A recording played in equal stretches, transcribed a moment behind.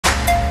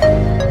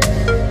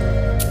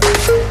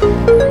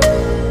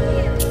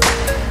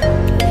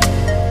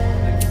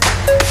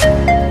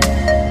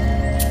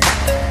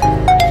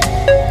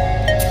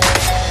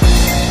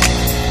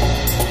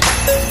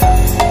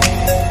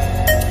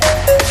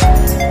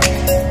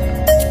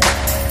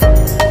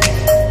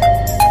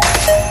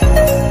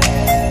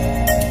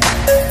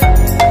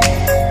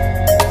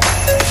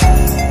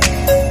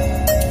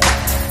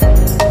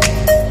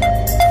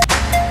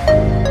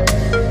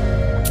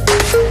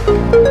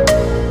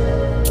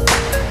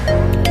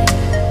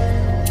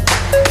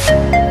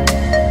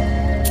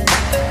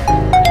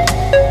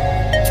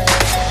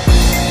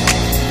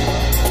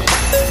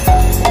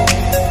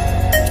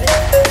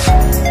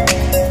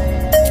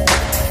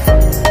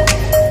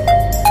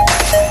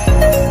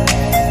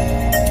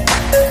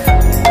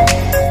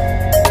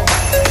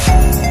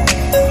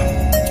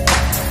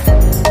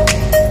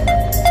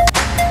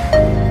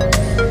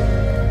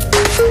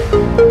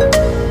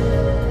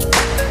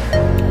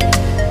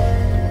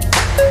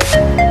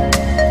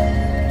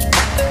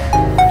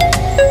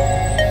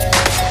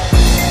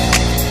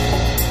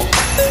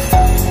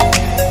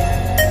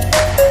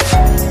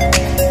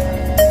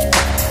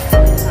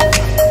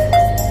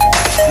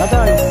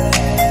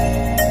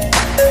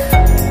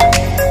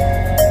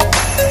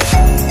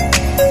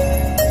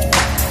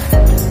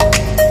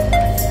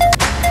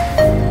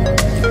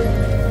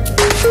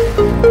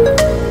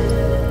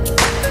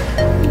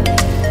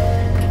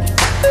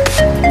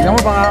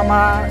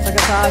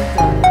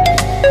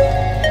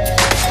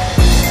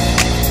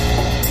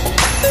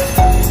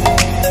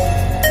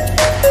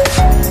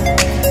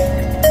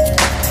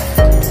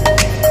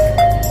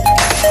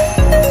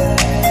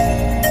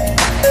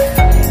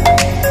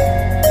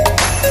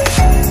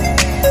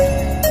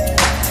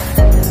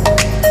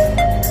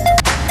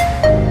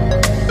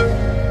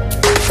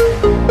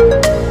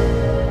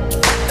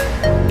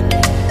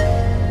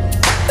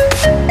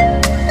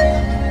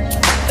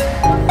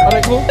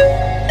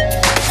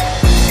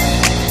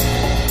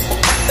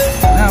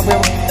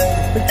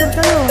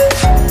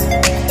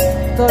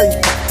Toy.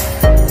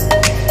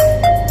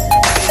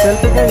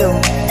 Selfie kayo.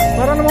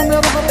 Para naman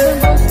meron ka rin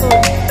yung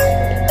Toy.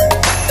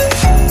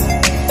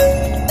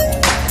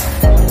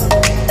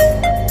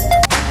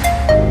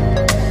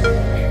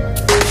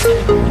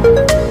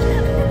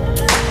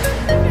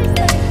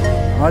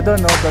 Doon,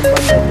 no? Doon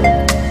banda doon.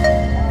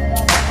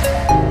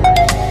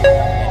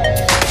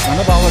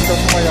 Ano, bawal daw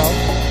sumayaw?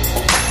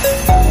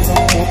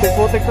 Putik,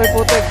 putik, Toy,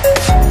 putik.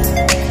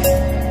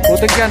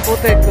 Putik yan,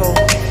 putik. Oh.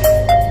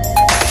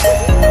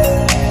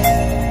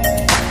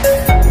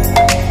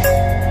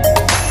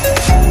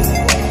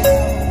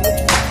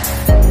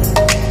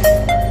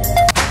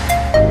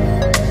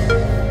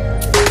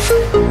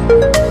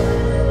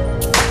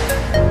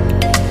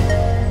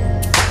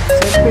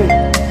 Selfie.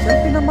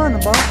 Selfie naman,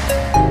 ba?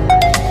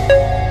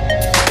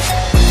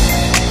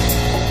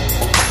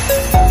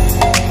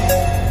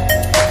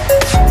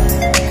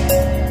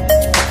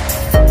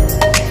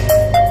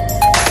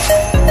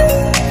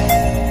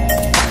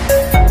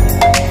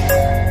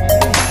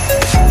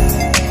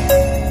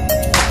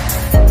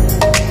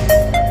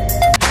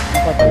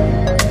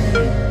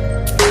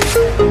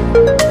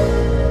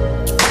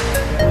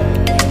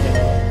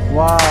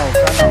 Wow,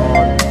 sana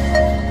all.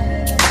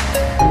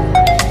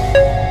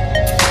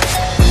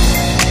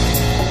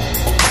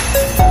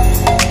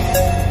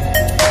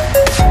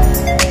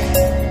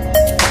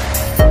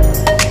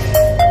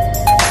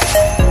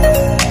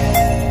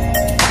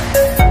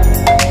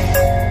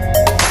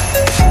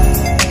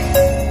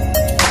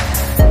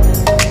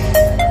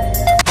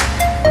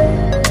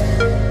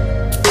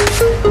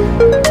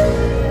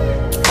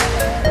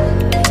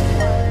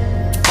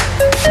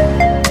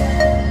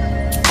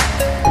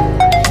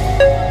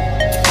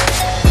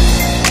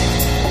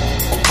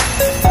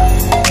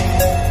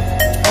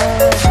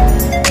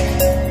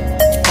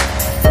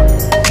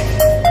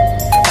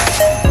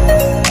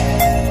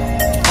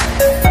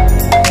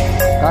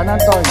 Kanan,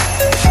 Toy.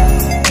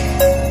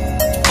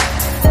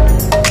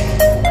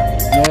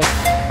 Yes.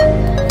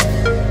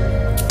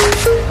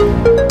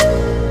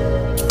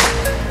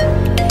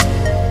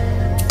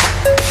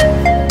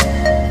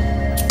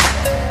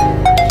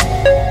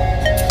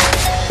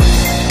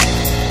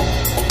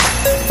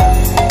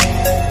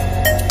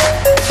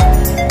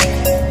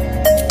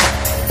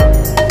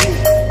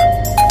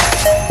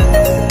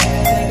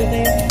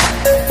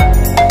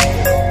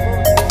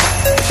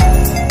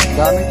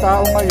 Daming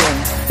tao ngayon.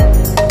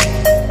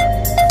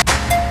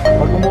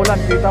 Pag umulan,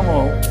 kita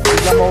mo,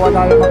 biglang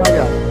mawala yung mga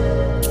yan.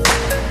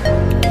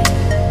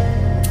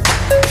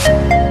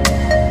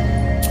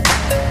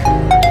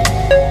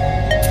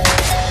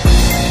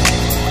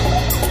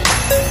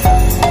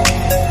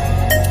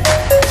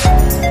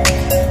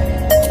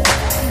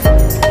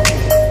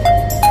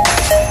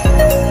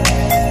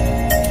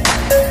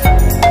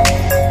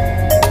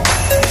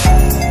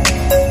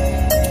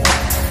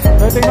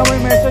 So, tingnan mo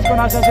yung message kung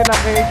nasan sila,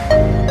 Kate.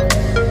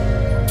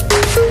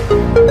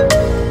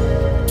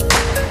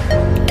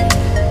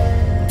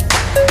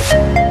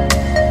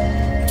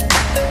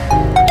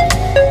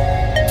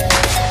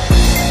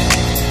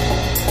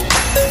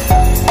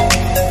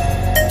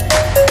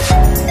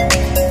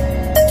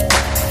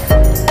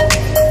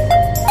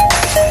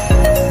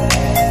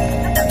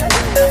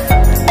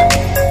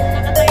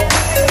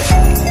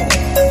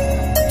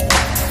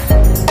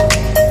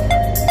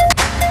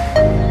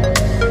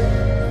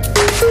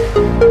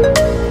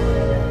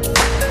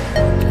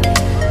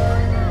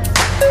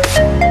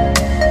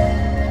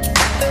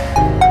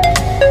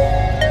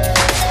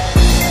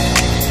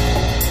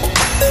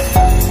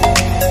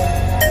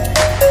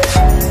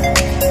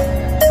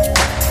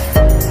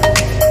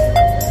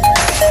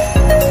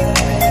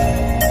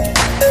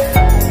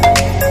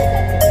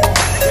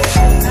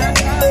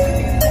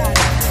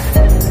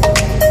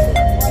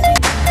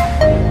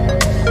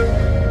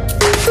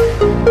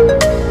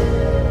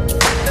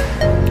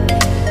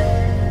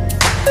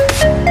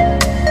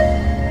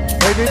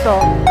 Dito,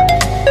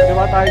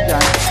 diba tayo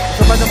dyan?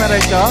 Gusto ba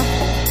dumiretso?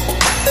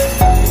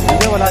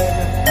 Hindi, wala nyo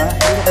dyan. Ha?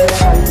 Dito ka diba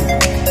tayo dito?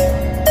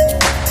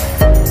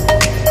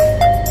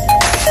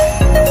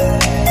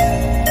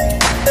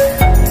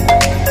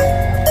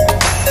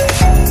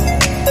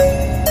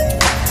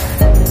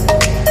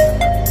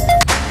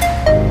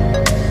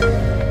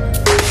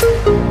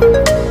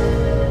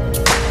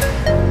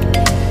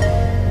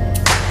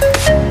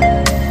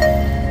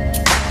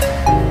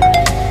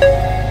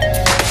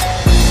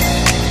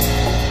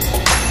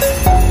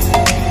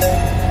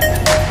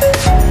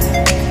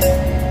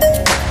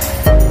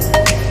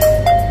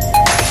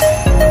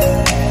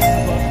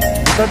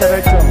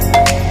 Diretso.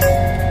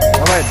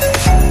 Kawed.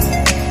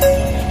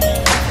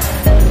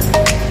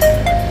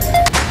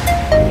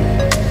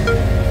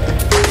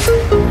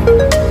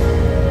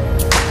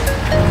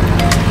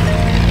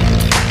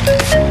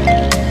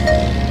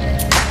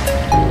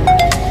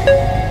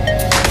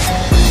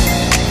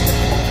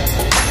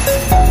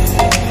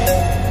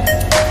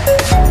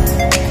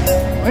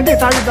 Hindi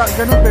tayo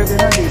ganun pwede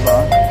na, di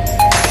ba?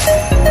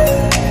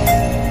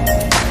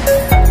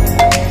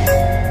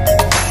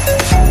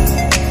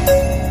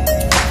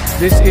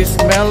 This is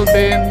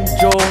Melvin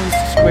Jones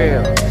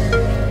Square.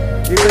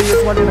 Dito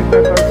usually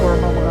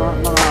nagpe-perform ang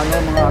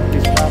mga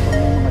artista pag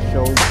may mga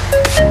shows.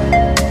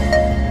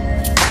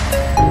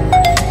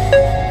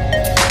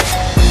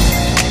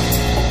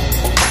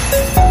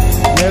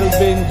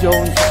 Melvin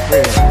Jones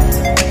Square.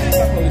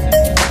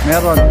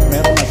 Meron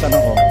nasan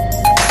ako.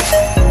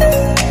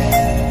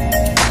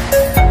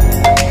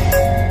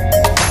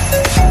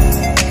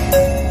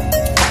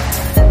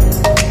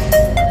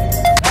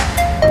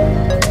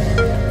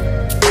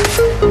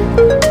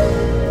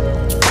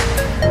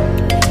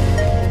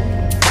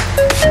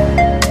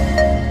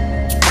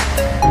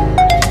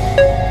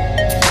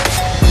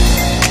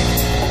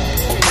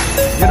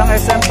 Yun ang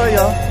SM to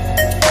yo.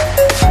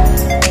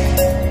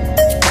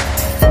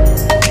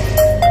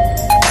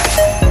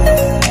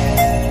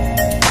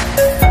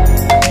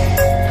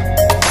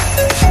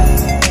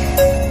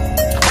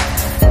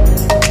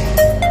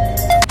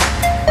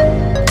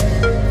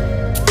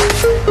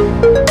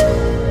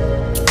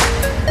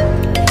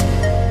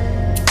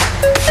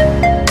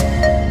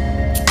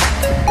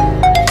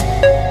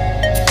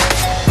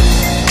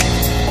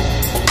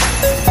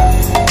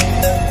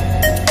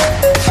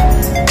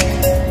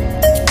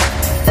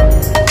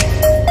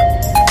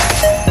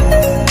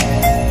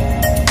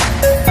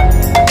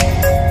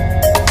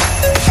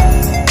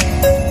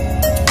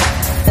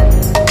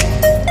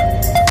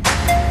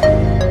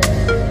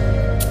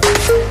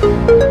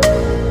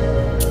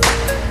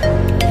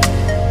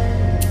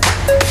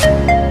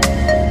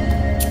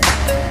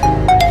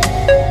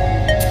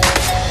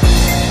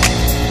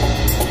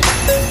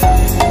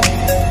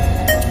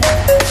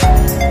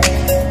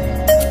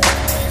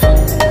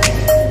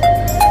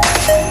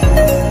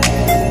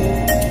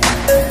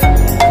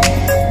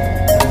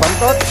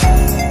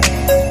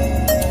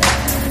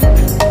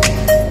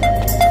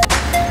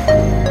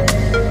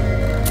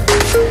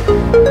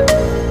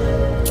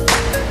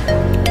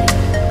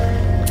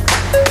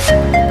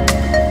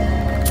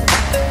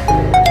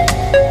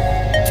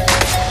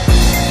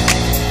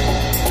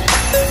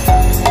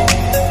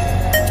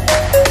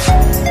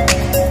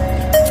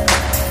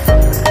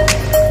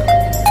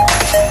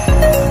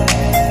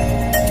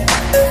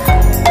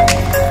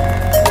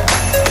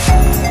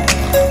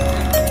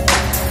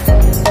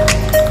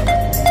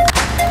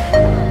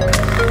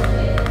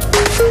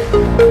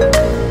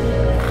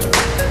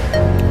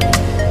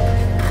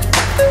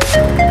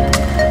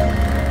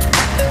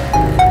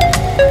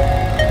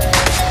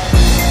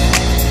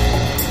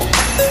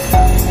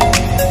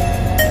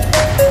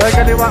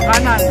 Kaliwa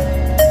kanan.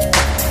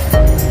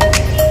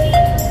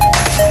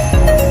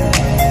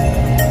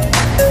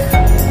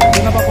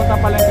 Doon na papunta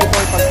pala yung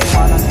people pag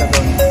tumanan ka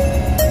doon.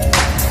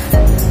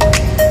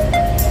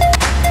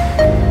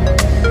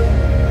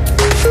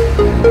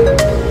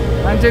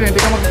 Andiyan, hindi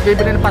ka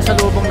magbibili ng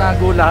pasalubong na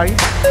gulay.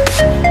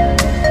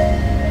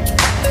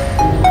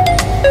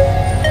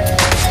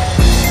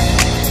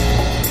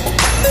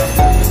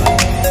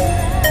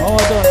 Oo,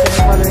 doon sa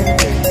may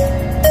palengke.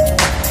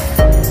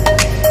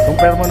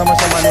 Compare mo naman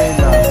sa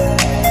Manila.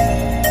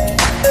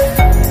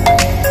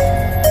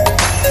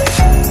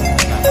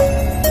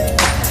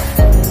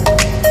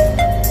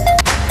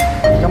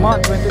 Come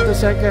on, 22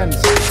 seconds.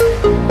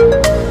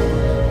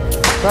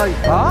 Tay,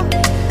 ha?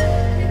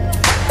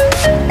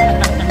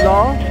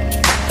 Hello?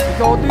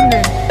 Ikaw din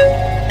eh.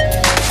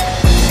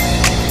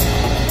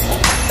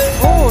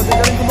 Oh, di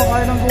ka rin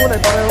kumakain ng gulay.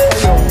 Pareho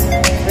kayo.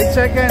 8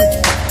 seconds.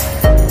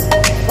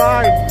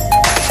 5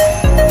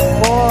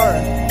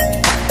 4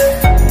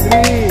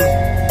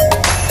 3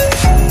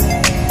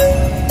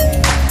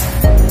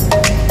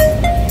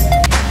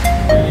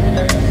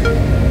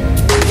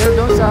 Here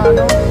doon sa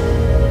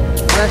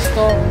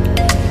resto.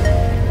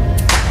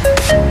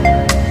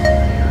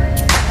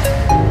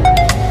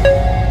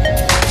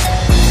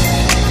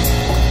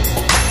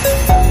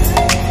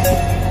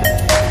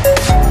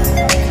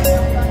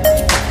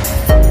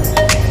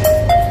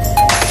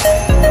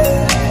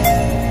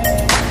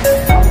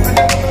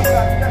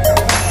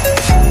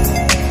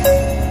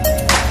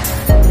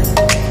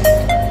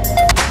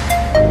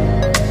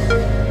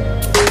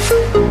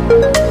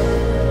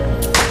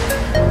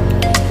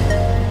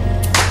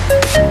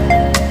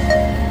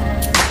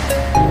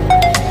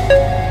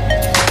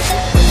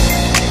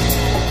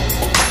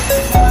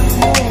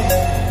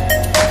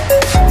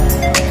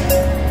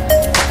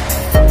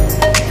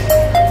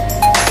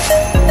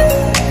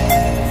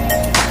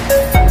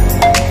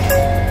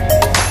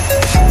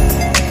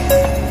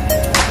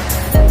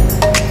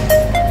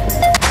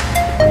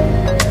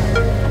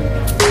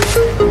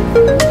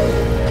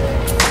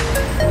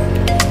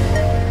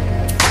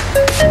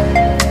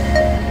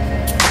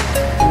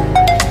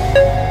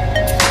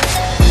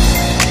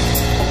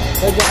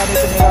 Pwede kami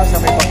tumira sa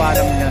may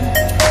papalam niyan.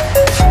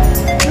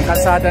 Ng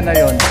kalsada na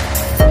yon.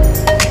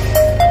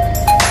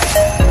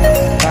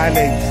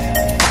 College.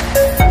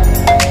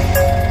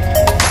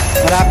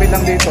 Malapit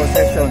lang dito,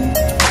 session.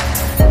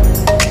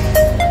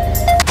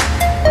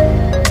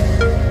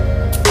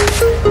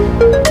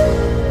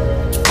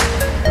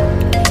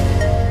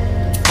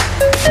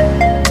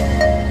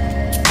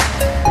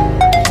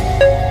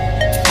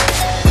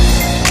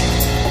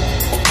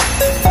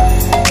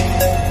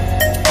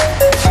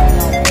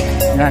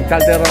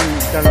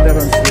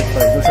 Calderon Street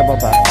to, doon sa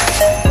baba.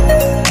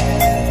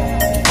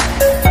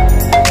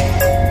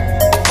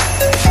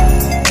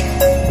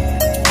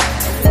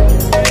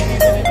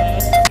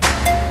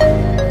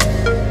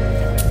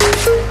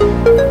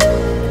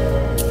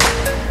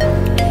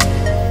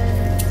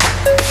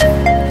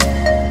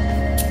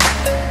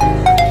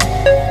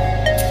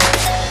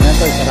 Yan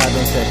to,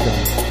 saradong session.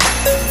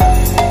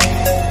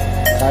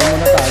 Kain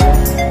muna tayo.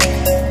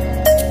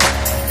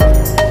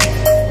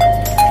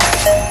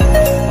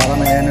 Para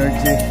may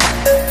energy.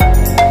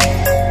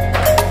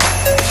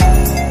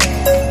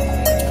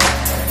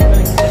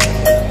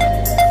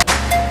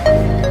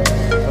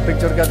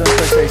 Picture ka doon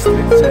sa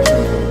street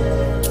session ko.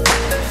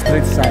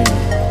 Street sign.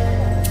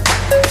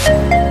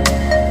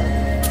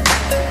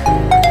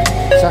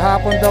 Sa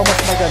hapon daw mas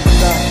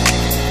maganda.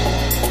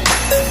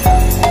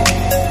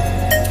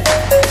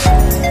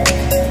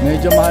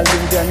 Medyo mahal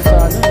din dyan sa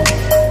ano.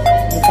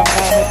 Yung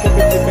pangkamot ko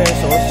 50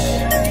 pesos.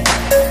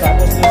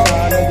 Tapos yung sa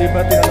ano, di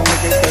ba tinanong mo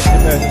kay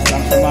 30 pesos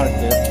lang sa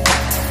market.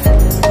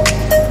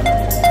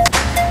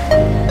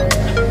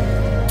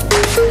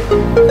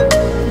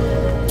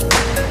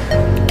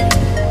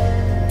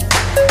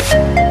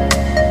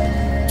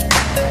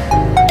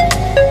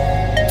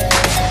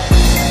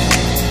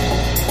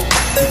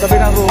 Sabi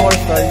ng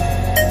rumors tayo.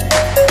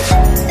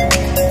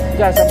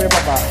 Diyan, sabi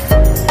baba.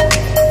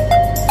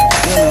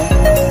 Yun o.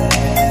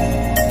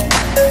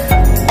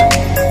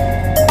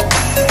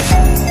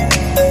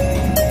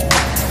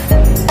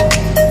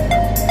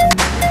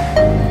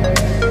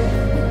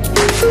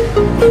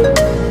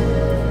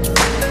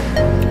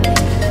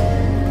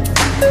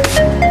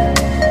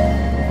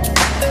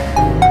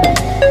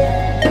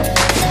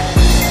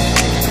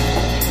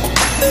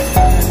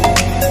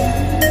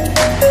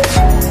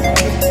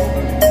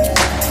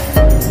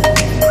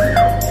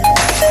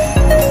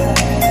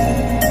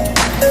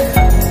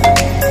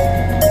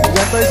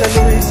 Diyan tayo sa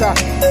Luisa.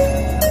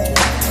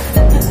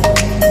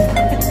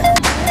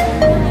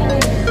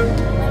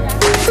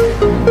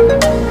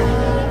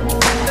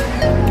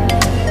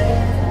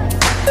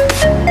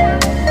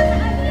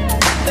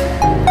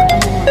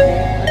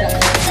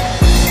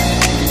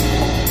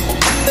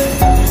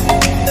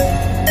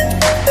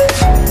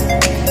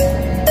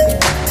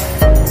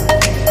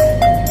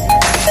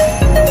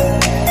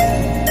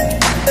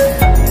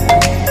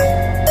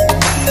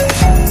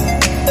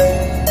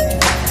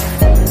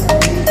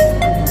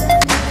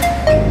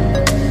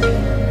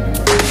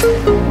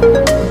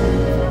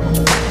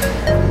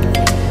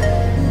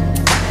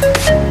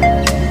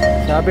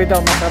 Sabi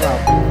daw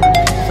masarap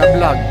sa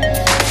vlog.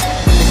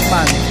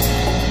 Tikman.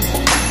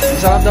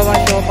 Masarap daw ang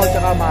siopaw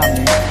tsaka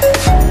mami.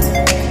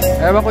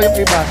 Ewan ko yung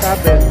iba,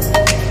 sabi.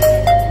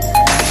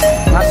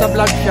 Nasa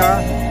vlog siya.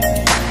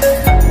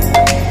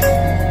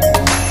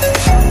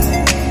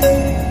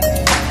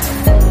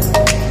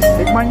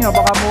 Tikman nyo,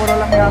 baka mura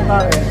lang yata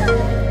eh.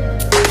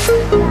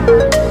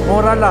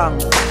 Mura lang,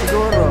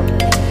 siguro.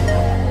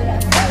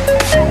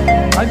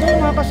 Ano yung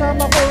mga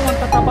kasama ko, ang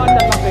tataba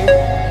na laki.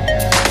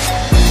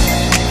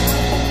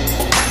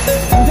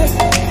 Hindi,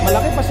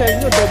 malaki pa sa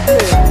inyo,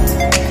 doble.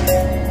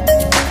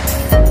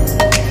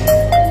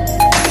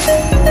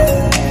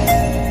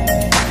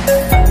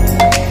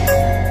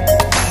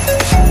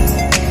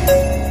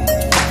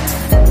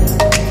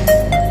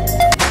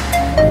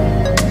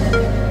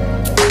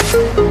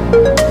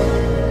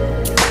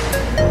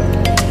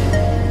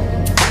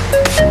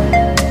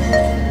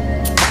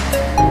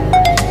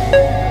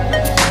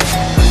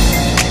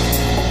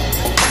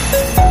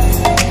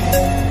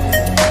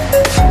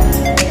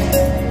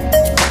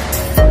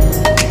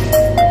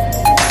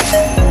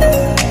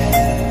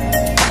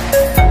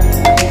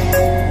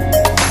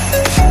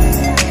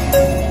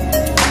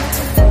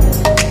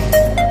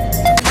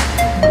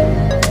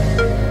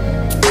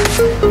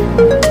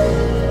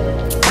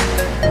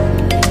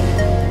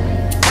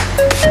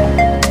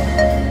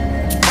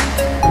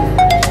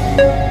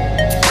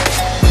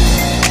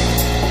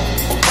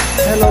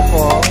 Hello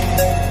po.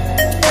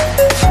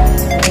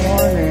 Good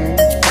morning.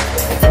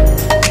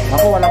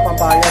 Ako walang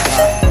pambayad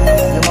ha.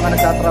 Yung mga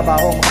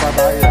nagtatrabaho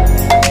magbabayad.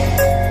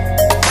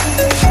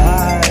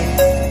 Hi.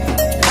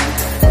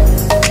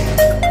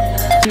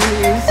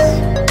 Cheese.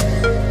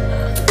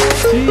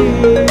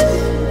 Cheese.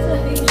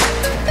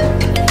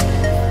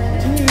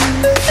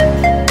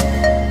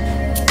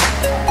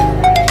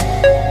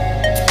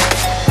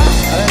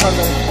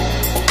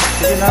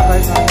 Sige na,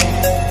 kahit na ano.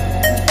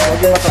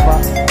 Huwag yung mataba.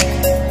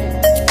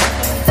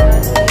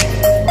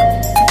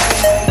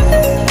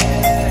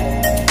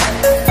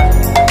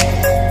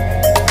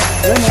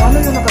 Yan o, ano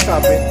yung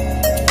nakasabi?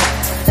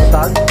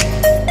 Tag?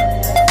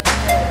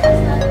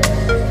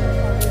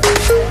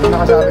 Yung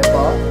nakasabi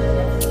pa?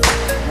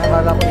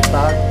 Nakala ko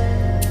itag.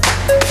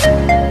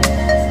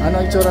 Ano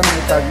ang itsura ng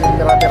itag? Yung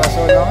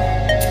pira-piraso, no?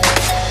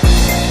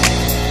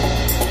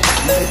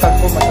 Yung itag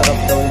ko masarap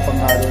daw yung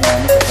panghalo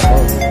namin sa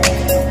sabaw.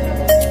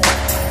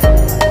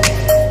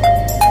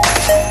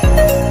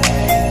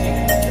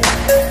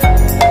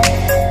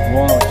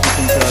 Wow,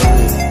 chicken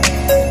curry.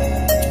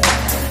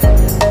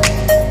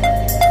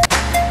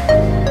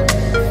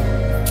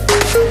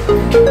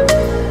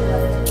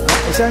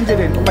 Si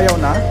Angeline,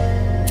 umayaw na?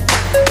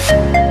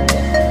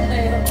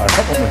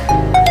 Ano ko mo?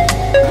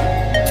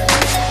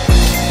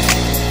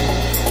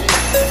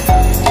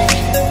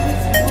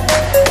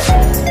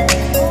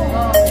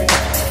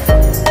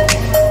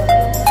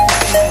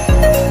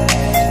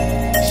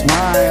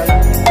 Smile.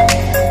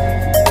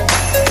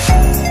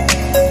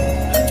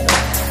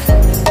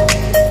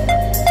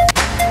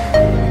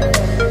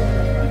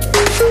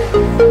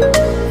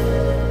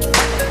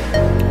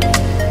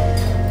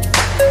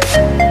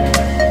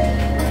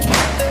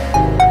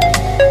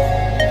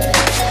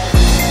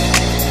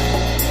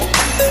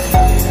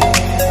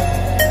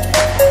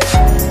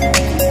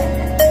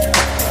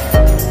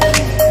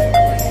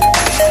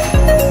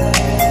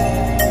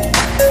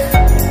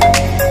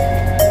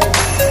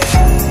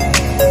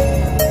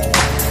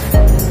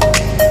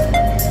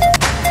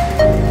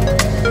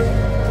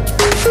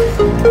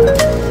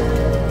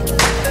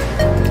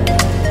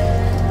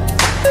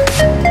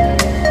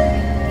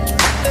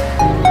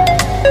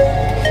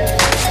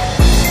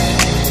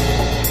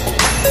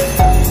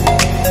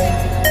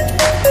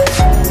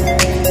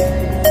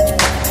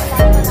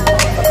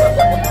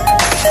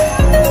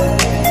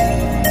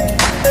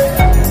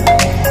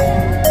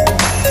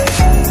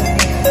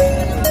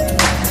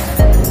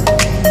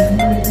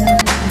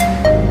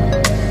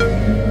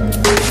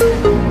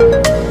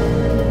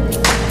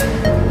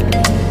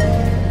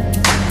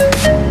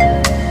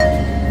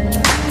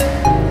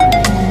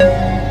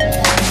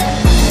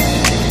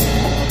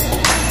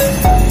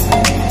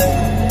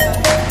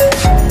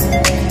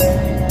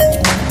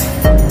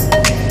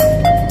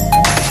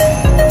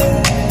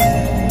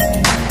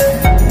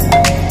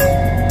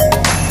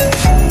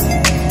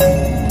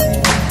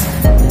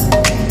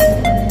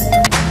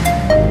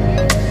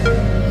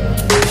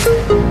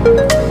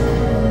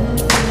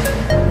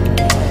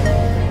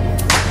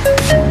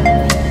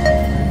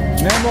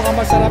 Mukhang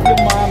masarap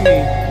yung mami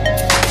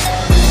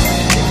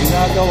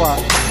ginagawa.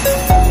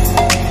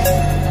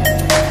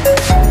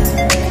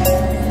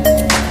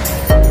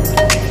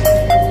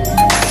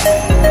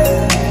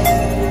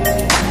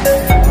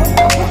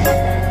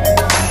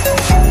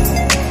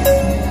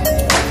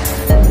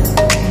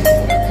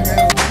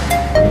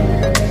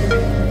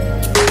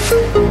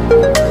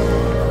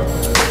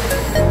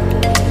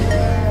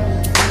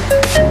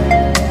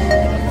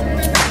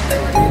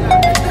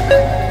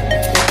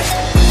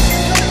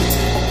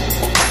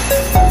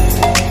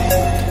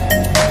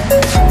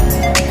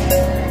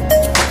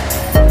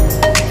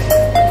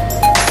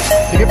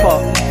 Sige po.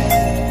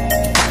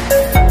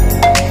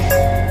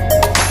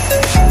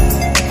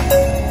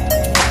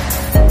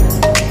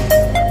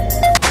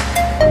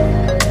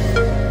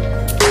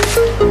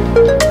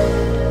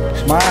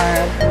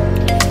 Smile.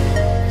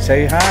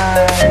 Say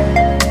hi.